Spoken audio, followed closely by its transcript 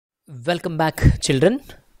Welcome back, children.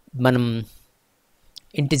 మనం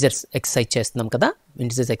integers exercise చేస్తున్నాం కదా.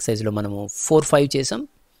 ఇంటిజర్స్ ఎక్సర్సైజ్లో మనము 4-5 చేసాం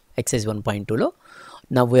exercise 1.2లో.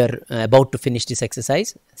 Now we are about to finish this exercise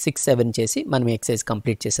 6-7 చేసి మనం ఎక్సర్సైజ్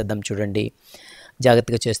కంప్లీట్ చేసేద్దాం. చూడండి,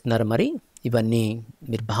 జాగ్రత్తగా చేస్తున్నారు. మరి ఇవన్నీ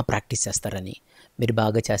మీరు బాగా ప్రాక్టీస్ చేస్తారని, మీరు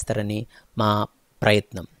బాగా చేస్తారని మా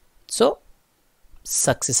ప్రయత్నం. సో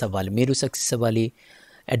సక్సెస్ అవ్వాలి, మీరు సక్సెస్ అవ్వాలి,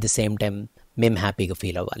 అట్ ద సేమ్ టైం మేము హ్యాపీగా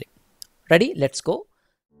ఫీల్ అవ్వాలి. Ready, let's go.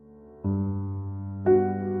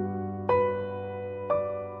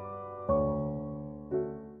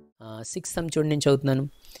 Sixth sum చూడండి, నేను చదువుతున్నాను.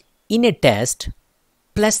 In a test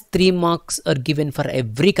 +3 marks are given for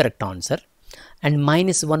every correct answer and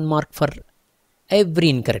 -1 mark for every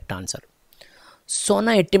incorrect answer.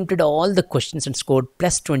 Sona attempted all the questions and scored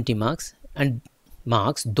 +20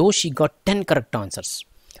 marks, though she got 10 correct answers.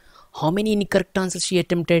 How many incorrect answers she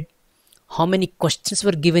attempted? How many questions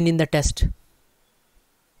were given in the test?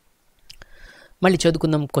 మళ్ళీ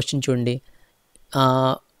చదువుకుందాం. Question చూడండి.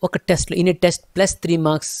 ఒక టెస్ట్లో in a test +3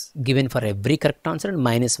 marks given for every correct answer and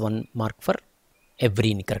 -1 mark for every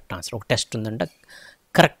incorrect answer. ఒక test ఉందంట,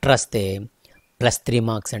 correct రాస్తే +3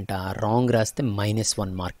 marks అంట, wrong రాస్తే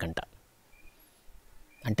 -1 mark అంట.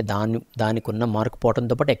 అంటే దానికి ఉన్న మార్క్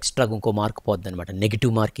పోవడంతో పాటు ఎక్స్ట్రా ఇంకో మార్క్ పోద్ది అనమాట.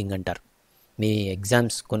 నెగిటివ్ మార్కింగ్ అంటారు. మీ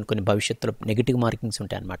ఎగ్జామ్స్ కొన్ని భవిష్యత్తులో నెగిటివ్ మార్కింగ్స్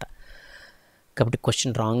ఉంటాయి అన్నమాట. కాబట్టి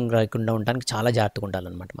క్వశ్చన్ రాంగ్ రాకుండా ఉండడానికి చాలా జాగ్రత్తగా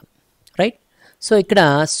ఉండాలన్నమాట మనం, రైట్. సో ఇక్కడ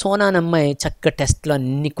సోనా అనే అమ్మాయి చక్కగా టెస్ట్లో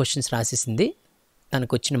అన్ని క్వశ్చన్స్ రాసేసింది.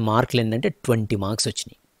 తనకు వచ్చిన మార్కులు ఏంటంటే 20 marks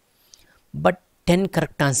వచ్చినాయి. బట్ 10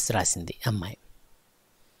 కరెక్ట్ ఆన్సర్స్ రాసింది అమ్మాయి.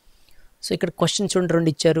 సో ఇక్కడ క్వశ్చన్ చూడండి, 2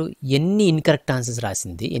 ఇచ్చారు. ఎన్ని ఇన్కరెక్ట్ ఆన్సర్స్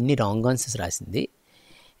రాసింది, ఎన్ని రాంగ్ ఆన్సర్స్ రాసింది,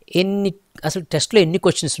 అసలు టెస్ట్లో ఎన్ని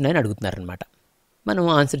క్వశ్చన్స్ ఉన్నాయని అడుగుతున్నారనమాట. మనం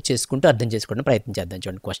ఆన్సర్ చేసుకుంటూ అర్థం చేసుకోవడం ప్రయత్నం చేద్దాం.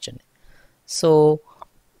 చూడండి question. So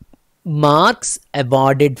marks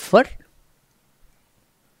awarded for,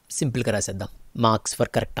 సింపుల్గా రాసేద్దాం, marks for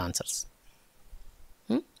correct answers.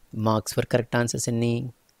 Marks for correct answers ఎన్ని?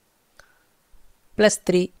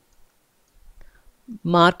 +3.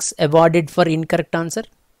 Marks awarded for incorrect answer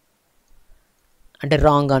అంటే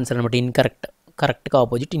రాంగ్ ఆన్సర్ అనమాట. ఇన్కరెక్ట్, కరెక్ట్గా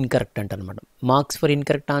ఆపోజిట్ ఇన్కరెక్ట్ అంట అనమాట. మార్క్స్ ఫర్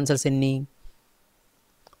ఇన్కరెక్ట్ ఆన్సర్స్ ఎన్ని?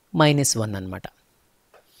 -1 అనమాట.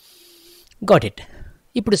 Got it.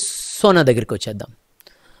 ఇప్పుడు సోనా దగ్గరికి వచ్చేద్దాం.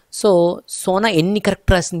 సో సోనా ఎన్ని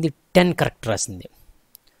కరెక్ట్ రాసింది? 10 కరెక్ట్ రాసింది.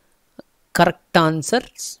 Correct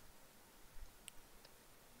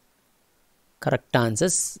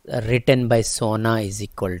answers written by Sona is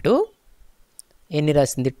equal to ఎన్ని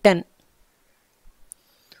రాసింది? 10.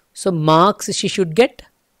 So marks she should get,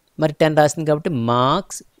 మరి 10 రాసింది కాబట్టి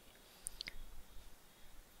marks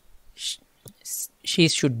she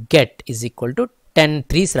should get is equal to 10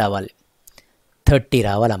 3s రావాలి, 30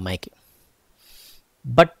 రావాలి అమ్మాయికి.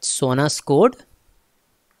 But Sona scored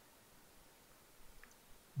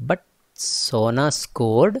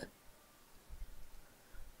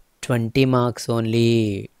 20 marks only.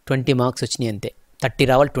 20 marks వచ్చినాయి అంతే. 30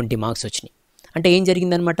 రావాలి, 20 marks వచ్చినాయి. అంటే ఏం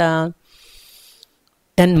జరిగిందనమాట?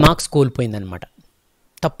 10 marks కోల్పోయిందనమాట.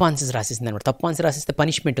 తప్పు ఆన్సర్స్ రాసేసింది అనమాట. తప్పు ఆన్సర్ రాసేస్తే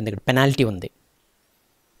పనిష్మెంట్ ఉంది, ఇక్కడ పెనాల్టీ ఉంది.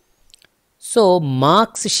 సో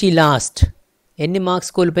మార్క్స్ షీ లాస్ట్, ఎన్ని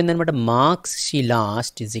marks కోల్పోయిందనమాట? Marks she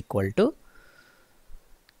lost is equal to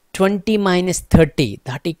 20 - 30,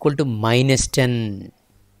 that equal to -10.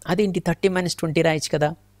 అదేంటి 30 - 20 రాయొచ్చు కదా.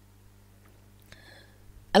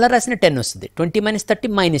 అలా రాసిన 10 వస్తుంది. 20 - 30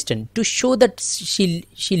 -10. To show that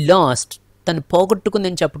she lost, తను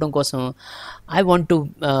పోగొట్టుకుందని చెప్పడం కోసం I want to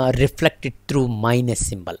reflect it through minus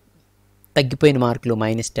symbol. తగ్గిపోయిన మార్కులు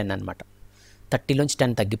 -10 అనమాట. 30లోంచి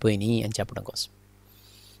 10 తగ్గిపోయినాయి అని చెప్పడం కోసం.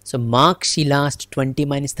 So marks she lost 20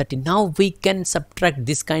 - 30. Now we can subtract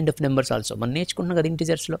this kind of numbers also. మనం నేర్చుకుంటున్నాం కదా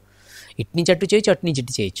ఇంటిజర్స్లో. ఇటు నుంచి అటు చేయొచ్చు, అటు నుంచి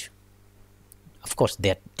ఇటు చేయొచ్చు. Of course they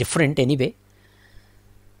are different anyway.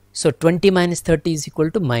 So 20 - 30 is equal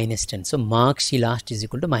to -10. So marks she lost is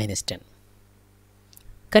equal to -10.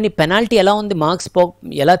 కానీ పెనాల్టీ ఎలా ఉంది? మార్క్స్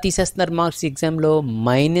ఎలా తీసేస్తున్నారు మార్క్స్ ఎగ్జామ్లో?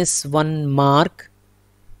 -1 mark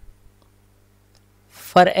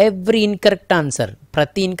for every incorrect answer.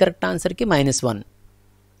 ప్రతి ఇన్కరెక్ట్ ఆన్సర్కి -1.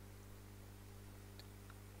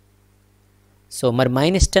 సో మరి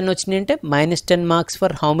 -10 వచ్చినాయి అంటే -10 marks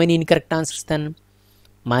for how many incorrect answers then?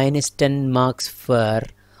 -10 marks for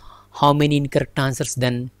how many incorrect answers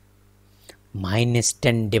then?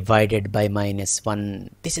 -10 divided by -1.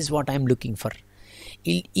 This is what I am looking for.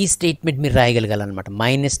 ఈ statement మీరు రాయగలగాలన్నమాట.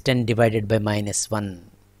 -10 divided by -1.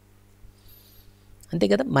 అంతే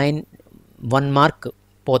కదా. 1 mark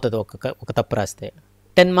పోతుంది ఒక తప్పు రాస్తే.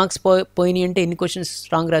 10 marks పోయినాయి అంటే ఎన్ని క్వశ్చన్స్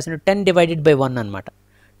రాంగ్ రాసిన? 10 divided by 1 అనమాట.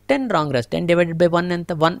 10 రాంగ్ రాసి 10 divided by 1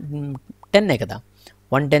 ఎంత? 10 కదా.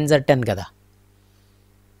 1 10s are 10 కదా.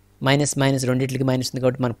 మైనస్ మైనస్ రెండింటికి మైనస్ ఉంది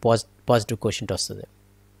కాబట్టి మనకు పాజిటివ్ కోషెంట్ వస్తుంది.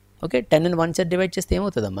 ఓకే, 10 అని 1 చేత డివైడ్ చేస్తే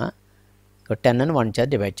ఏమవుతుందమ్మా? 10 అని 1 చేత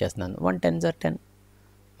డివైడ్ చేస్తున్నాను. 1 10s are 10.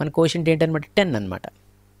 మన కోషెంట్ ఏంటనమాట? 10 అనమాట.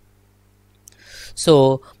 So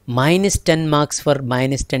minus 10 marks for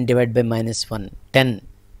minus 10 divided by minus 1. 10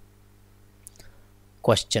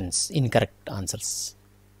 questions, incorrect answers.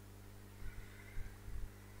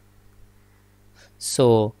 So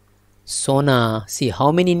Sona, see how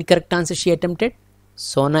many incorrect answers she attempted?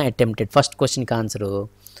 Sona attempted, first question ka answer,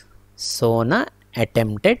 Sona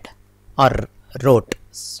attempted or wrote,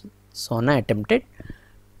 Sona attempted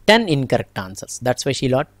 10 incorrect answers. That's why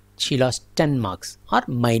she lost 10 marks or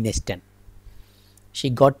minus 10. She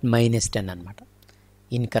got minus 10 అనమాట,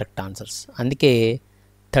 incorrect answers. అందుకే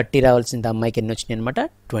 30 రావాల్సింది అమ్మాయికి ఎన్ని వచ్చినాయి అనమాట?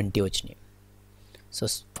 20 వచ్చినాయి. So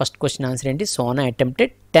first question answer ఏంటి? Sona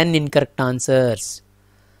attempted 10 incorrect answers.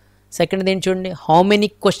 Second ఏంటి చూడండి, how many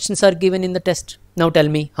questions are given in the test? Now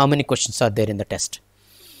tell me how many questions are there in the test.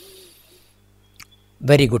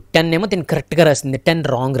 Very good, 10 ఏమో దీన్ని కరెక్ట్గా రాసింది, 10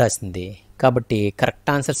 రాంగ్ రాసింది. కాబట్టి కరెక్ట్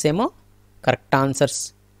ఆన్సర్స్ ఏమో, correct answers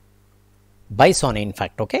by Sona in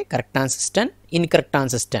fact. Okay, correct answers 10, incorrect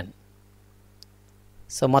answers 10.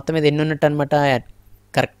 So మొత్తం మీద ఎన్ని ఉన్నట్టు అనమాట?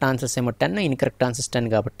 కరెక్ట్ ఆన్సర్స్ ఏమో 10, ఇన్కరెక్ట్ ఆన్సర్స్ 10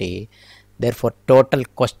 కాబట్టి there for total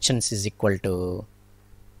questions is equal to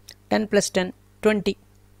 10 + 10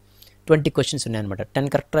 20 questions ఉన్నాయన్నమాట.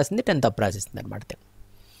 10 కరెక్ట్ రాసింది, 10 తప్పు రాసేసింది అనమాట.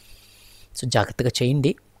 సో జాగ్రత్తగా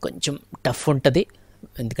చేయండి, కొంచెం టఫ్ ఉంటుంది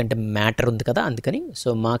ఎందుకంటే మ్యాటర్ ఉంది కదా, అందుకని. So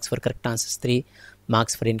marks for correct answers 3,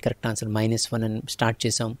 marks for incorrect answer -1 అని స్టార్ట్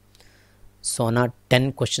చేసాం. సోనా 10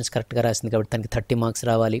 క్వశ్చన్స్ కరెక్ట్గా రాసింది కాబట్టి తనకి 30 మార్క్స్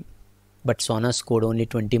రావాలి. బట్ సోనా స్కోర్డ్ ఓన్లీ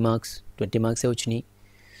 20 మార్క్సే వచ్చినాయి.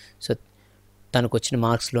 సో తనకు వచ్చిన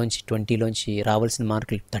మార్క్స్లోంచి 20లోంచి రావాల్సిన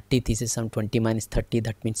మార్కులు 30 తీసేసాం. 20 - 30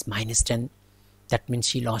 that means -10. That means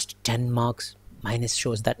she lost 10 marks. Minus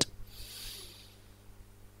shows that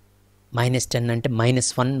 -10 అంటే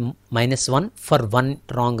 -1 for 1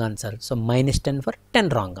 wrong answer. So -10 for 10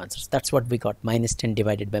 wrong answers. That's what we got. -10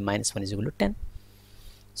 divided by -1 is equal to 10.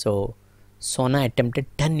 So Sona attempted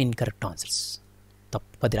 10 incorrect answers.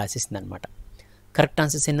 తప్పు 10 రాసేసింది అనమాట. Correct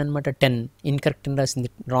answers ఏంటనమాట 10, incorrect అని రాసింది,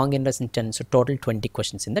 wrong అని రాసింది 10. So total 20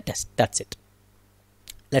 questions in the test. That's it.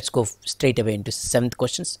 Let's go straight away into 7th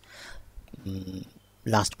questions.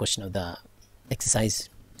 Last question of the exercise.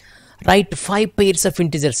 Right 5 pairs of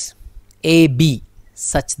integers a b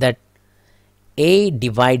such that a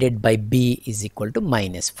divided by b is equal to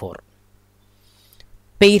 -4.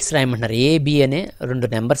 Pairs రాయమంటున్నారు. AB అనే 2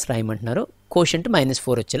 numbers రాయమంటున్నారు. Quotient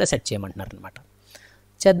 -4 వచ్చేలా set చేయమంటున్నారు అనమాట.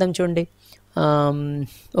 చేద్దాం చూడండి.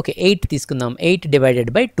 Okay, 8 తీసుకుందాం. 8 divided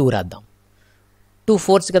by 2 రాద్దాం. 2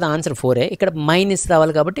 4s కదా, answer 4. ఇక్కడ మైనస్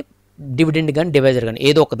రావాలి కాబట్టి డివిడెండ్ కానీ డివైజర్ కానీ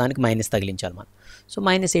ఏదో ఒక దానికి మైనస్ తగిలించాలి మనం. So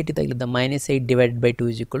 -8 తగిలిద్దాం. -8 divided by 2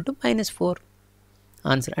 is equal to -4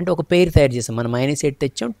 answer. అంటే ఒక పెయిర్ తయారు చేసాం మనం. -8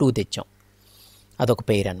 తెచ్చాం, 2 తెచ్చాం, అదొక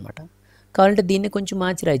పెయిర్ అనమాట. కావాలంటే దీన్ని కొంచెం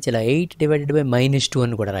మార్చి రాయచ్చు. 8 డివైడెడ్ బై -2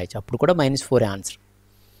 అని కూడా రాయచ్చు. అప్పుడు కూడా -4 ఆన్సర్.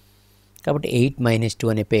 కాబట్టి 8 - 2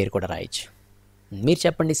 అనే పేరు కూడా రాయచ్చు. మీరు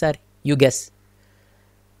చెప్పండి sir, you guess.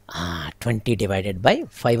 20 divided by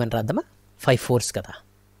 5 అని రాద్దామా? 5 4s కదా,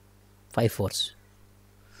 5 4s.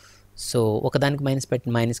 సో ఒకదానికి మైనస్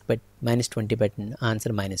పెట్టండి, -20 పెట్టండి,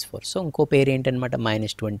 ఆన్సర్ -4. సో ఇంకో పేరు ఏంటనమాట?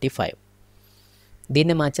 -25.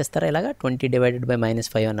 దీన్నే మార్చేస్తారా ఇలాగా? 20 డివైడెడ్ బై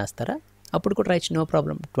 -5 అని రాస్తారా? అప్పుడు కూడా రాయచ్చు, నో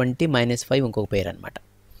ప్రాబ్లం. 20 - 5 ఇంకొక పేరు అనమాట.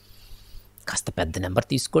 కాస్త పెద్ద నెంబర్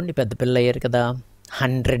తీసుకోండి, పెద్ద పిల్లలు అయ్యారు కదా.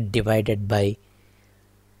 100 డివైడెడ్ బై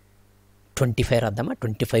 25 రాద్దామా?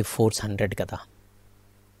 25 4s 100 కదా,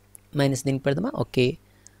 మైనస్ దీనికి పెడదామా? Okay,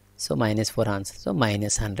 so -4 answer. సో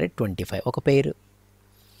 -125 ఒక పేరు.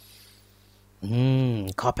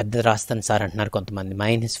 ఇంకా పెద్ద రాస్తాను సార్ అంటున్నారు కొంతమంది.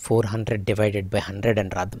 -400 డివైడెడ్ బై 100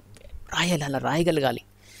 అని రాద్దాం. రాయాలి, అలా రాయగలగాలి.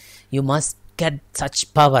 You must get such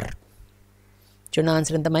power. చూడండి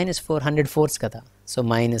ఆన్సర్ ఎంత? -4, 100 4s కదా. సో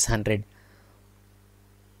 -100,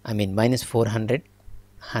 -400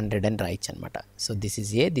 100 అని రాయచ్చు అనమాట. So this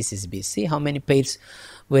is a, this is B. See how many pairs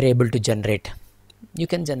we are able to generate. You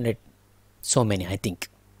can generate so many, I think.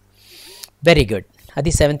 Very good.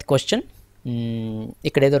 అది 7th question.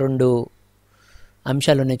 ఇక్కడ ఏదో 2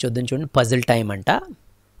 అంశాలు ఉన్నాయి, చూద్దాం. చూడండి, పజిల్ టైం అంట.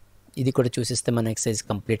 ఇది కూడా చూసిస్తే మన ఎక్సర్సైజ్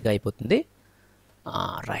కంప్లీట్గా అయిపోతుంది.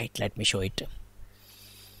 Right, let me show it.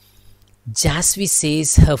 జాస్వి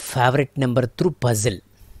says her favourite number through puzzle.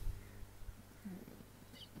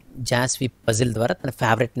 జాస్వి puzzle ద్వారా తన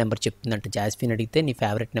ఫేవరెట్ నెంబర్ చెప్తుందంట. జాస్విని అడిగితే నీ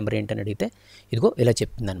ఫేవరెట్ నెంబర్ ఏంటని అడిగితే ఇదిగో ఇలా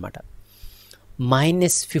చెప్తుందనమాట.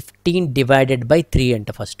 -15 డివైడెడ్ బై 3 అంట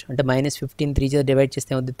ఫస్ట్. అంటే -15 3 చేత డివైడ్ చేస్తే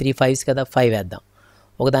ఏమవుతుంది? 3 5s కదా, 5 వేద్దాం.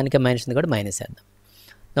 ఒకదానికే మైనస్ ఉంది కూడా మైనస్ వేద్దాం.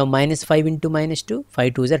 -5 × -2,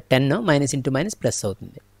 5 2s are 10. Minus into minus plus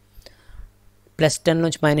అవుతుంది. +10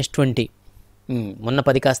 నుంచి -20, మొన్న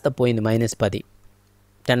 10 కాస్త పోయింది -10,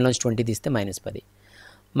 10 నుంచి 20 తీస్తే -10,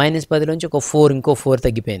 -10 నుంచి ఒక 4, ఇంకో 4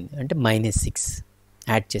 తగ్గిపోయింది అంటే -6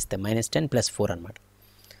 యాడ్ చేస్తే -10 + 4 అనమాట.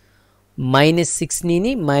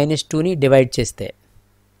 -6ని -2ని డివైడ్ చేస్తే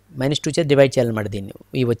 -2 చేసి డివైడ్ చేయాలన్నమాట దీన్ని,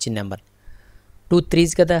 ఈ వచ్చిన నెంబర్ 2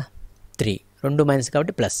 3s కదా, 3 2 మైనస్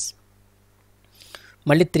కాబట్టి ప్లస్,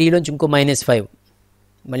 మళ్ళీ 3లోంచి ఇంకో -5,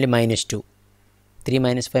 మళ్ళీ -2, 3 -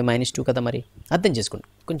 5 -2 కదా. మరి అర్థం చేసుకోండి,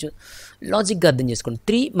 కొంచెం లాజిక్గా అర్థం చేసుకోండి.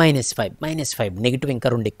 3 - 5 నెగిటివ్ ఇంకా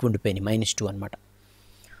 2 ఎక్కువ ఉండిపోయినాయి, -2 అనమాట.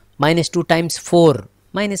 -2 × 4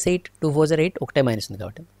 -8, 2 4s are 8, ఒకటే మైనస్ ఉంది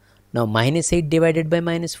కాబట్టి. నా -8 డివైడెడ్ బై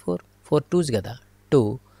 -4, 4 2s కదా 2,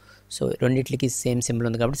 సో రెండిట్లకి సేమ్ సింబల్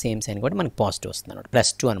ఉంది కాబట్టి సేమ్ సైన్ కాబట్టి మనకి పాజిటివ్ వస్తుంది అనమాట,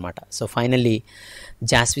 +2 అనమాట. So finally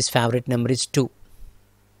జాస్విస్ favourite number is 2,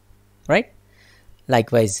 right. Like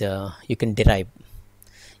wise you can derive.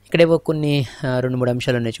 ఇక్కడేవో కొన్ని 2-3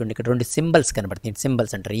 అంశాలు ఉన్నాయి చూడండి. ఇక్కడ 2 సింబల్స్ కనబడుతుంది,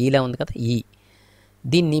 సింబల్స్ అంటారు. ఈలా ఉంది కదా, ఈ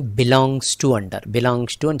దీన్ని బిలాంగ్స్ టు అంటారు.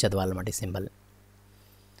 బిలాంగ్స్ టు అని చదవాలన్నమాట ఈ సింబల్.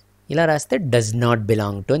 ఇలా రాస్తే డస్ నాట్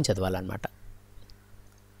బిలాంగ్ టు అని చదవాలన్నమాట.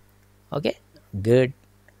 Okay, good.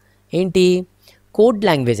 ఏంటి కోడ్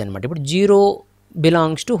లాంగ్వేజ్ అనమాట. ఇప్పుడు 0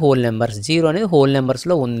 బిలాంగ్స్ టు హోల్ నెంబర్స్, 0 అనేది హోల్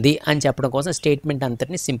నెంబర్స్లో ఉంది అని చెప్పడం కోసం స్టేట్మెంట్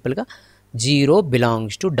అంతటిని సింపుల్గా 0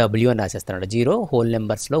 బిలాంగ్స్ టు W అని రాసేస్తాడు. 0 హోల్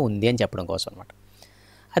నెంబర్స్లో ఉంది అని చెప్పడం కోసం అనమాట.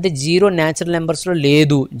 అదే 0 న్యాచురల్ నెంబర్స్లో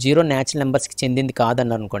లేదు, 0 న్యాచురల్ నెంబర్స్కి చెందింది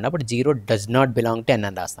కాదన్నారు అనుకోండి, అప్పుడు 0 డస్ నాట్ బిలాంగ్ టు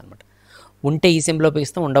అని రాస్తాను అనమాట. ఉంటే ఈ సింబల్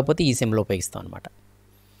ఉపయోగిస్తాం, ఉండకపోతే ఈ సింబల్ ఉపయోగిస్తాం అనమాట.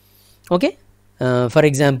 ఓకే, ఫర్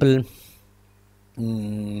ఎగ్జాంపుల్,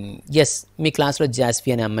 ఎస్ మీ క్లాస్లో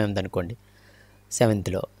జాస్వి అనే అమ్మాయి ఉందనుకోండి,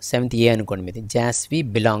 7th A అనుకోండి మీది, జాస్వి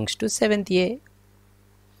బిలాంగ్స్ టు 7th A.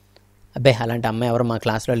 అబ్బాయి అలాంటి అమ్మాయి ఎవరు మా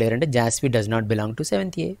క్లాస్లో లేరంటే జాస్వి does not belong to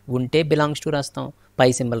 7th A. ఉంటే బిలాంగ్స్ టు రాస్తాం, పై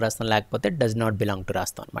సింబల్ రాస్తాం, లేకపోతే డస్ నాట్ బిలాంగ్ టు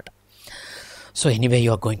రాస్తాం అనమాట. So anyway you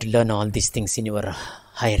are going to learn all these things in your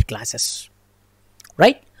higher classes,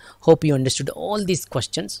 right. Hope you understood all these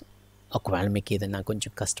questions. ఒకవేళ మీకు ఏదైనా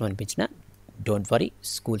కొంచెం కష్టం అనిపించినా డోంట్ వరీ,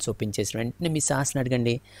 స్కూల్స్ ఓపెన్ చేసిన వెంటనే మీ సార్స్ని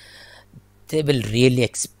అడగండి, they will really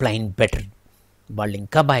explain better. వాళ్ళు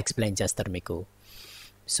ఇంకా బాగా ఎక్స్ప్లెయిన్ చేస్తారు మీకు.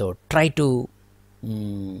 So try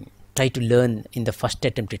to learn in the first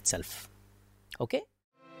attempt it self. Okay.